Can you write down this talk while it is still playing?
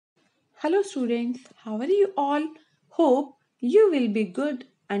Hello students, how are you all? Hope you will be good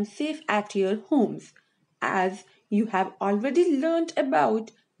and safe at your homes. As you have already learned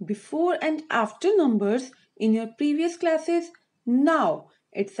about before and after numbers in your previous classes, now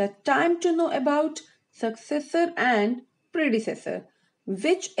it's a time to know about successor and predecessor,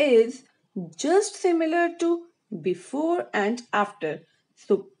 which is just similar to before and after.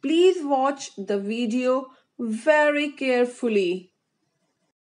 So please watch the video very carefully.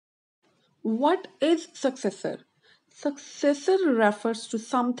 What is successor? Successor refers to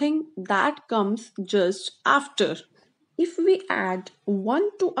something that comes just after. If we add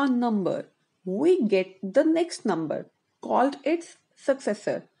 1 to a number, we get the next number called its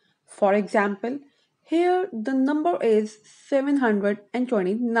successor. For example, here the number is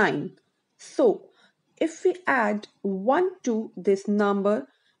 729. So, if we add 1 to this number,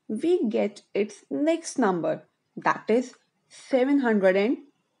 we get its next number, that is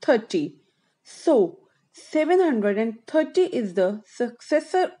 730. So, 730 is the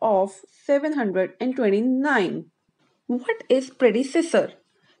successor of 729. What is predecessor?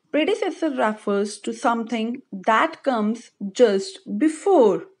 Predecessor refers to something that comes just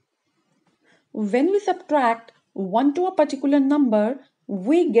before. When we subtract 1 to a particular number,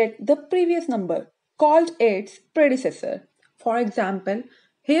 we get the previous number called its predecessor. For example,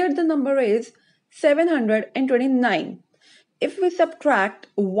 here the number is 729. If we subtract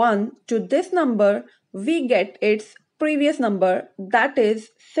 1 to this number, we get its previous number, that is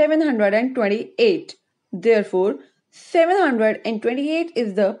 728. Therefore, 728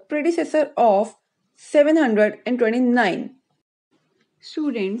 is the predecessor of 729.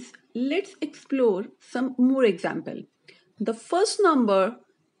 Students, let's explore some more example. The first number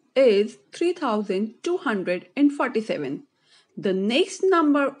is 3247. The next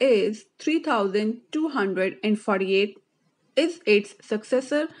number is 3248 is its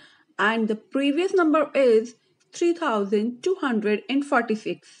successor, and the previous number is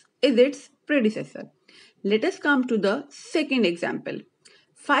 3246 is its predecessor. Let us come to the second example.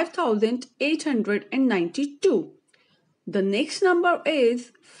 5892. The next number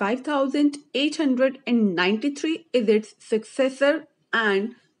is 5893 is its successor,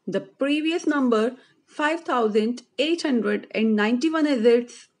 and the previous number 5891 is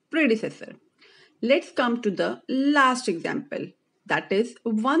its predecessor. Let's come to the last example, that is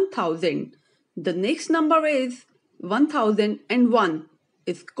 1000. The next number is 1001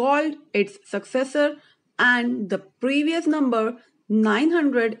 is called its successor, and the previous number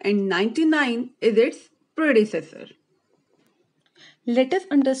 999 is its predecessor. Let us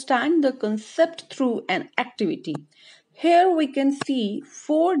understand the concept through an activity. Here we can see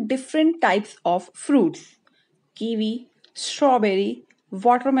 4 different types of fruits: kiwi, strawberry,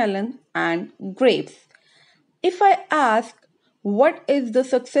 watermelon, and grapes. If I ask what is the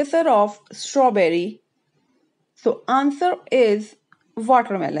successor of strawberry, so answer is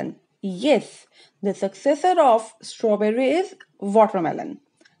watermelon. Yes, the successor of strawberry is watermelon.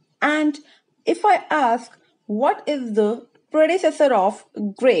 And if I ask what is the predecessor of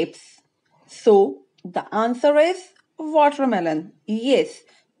grapes, so the answer is watermelon. Yes,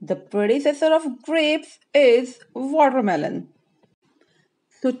 the predecessor of grapes is watermelon.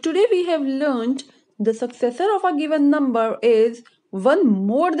 So today we have learned the successor of a given number is one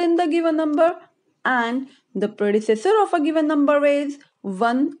more than the given number, and the predecessor of a given number is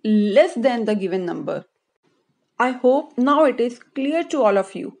one less than the given number. I hope now it is clear to all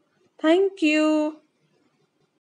of you. Thank you.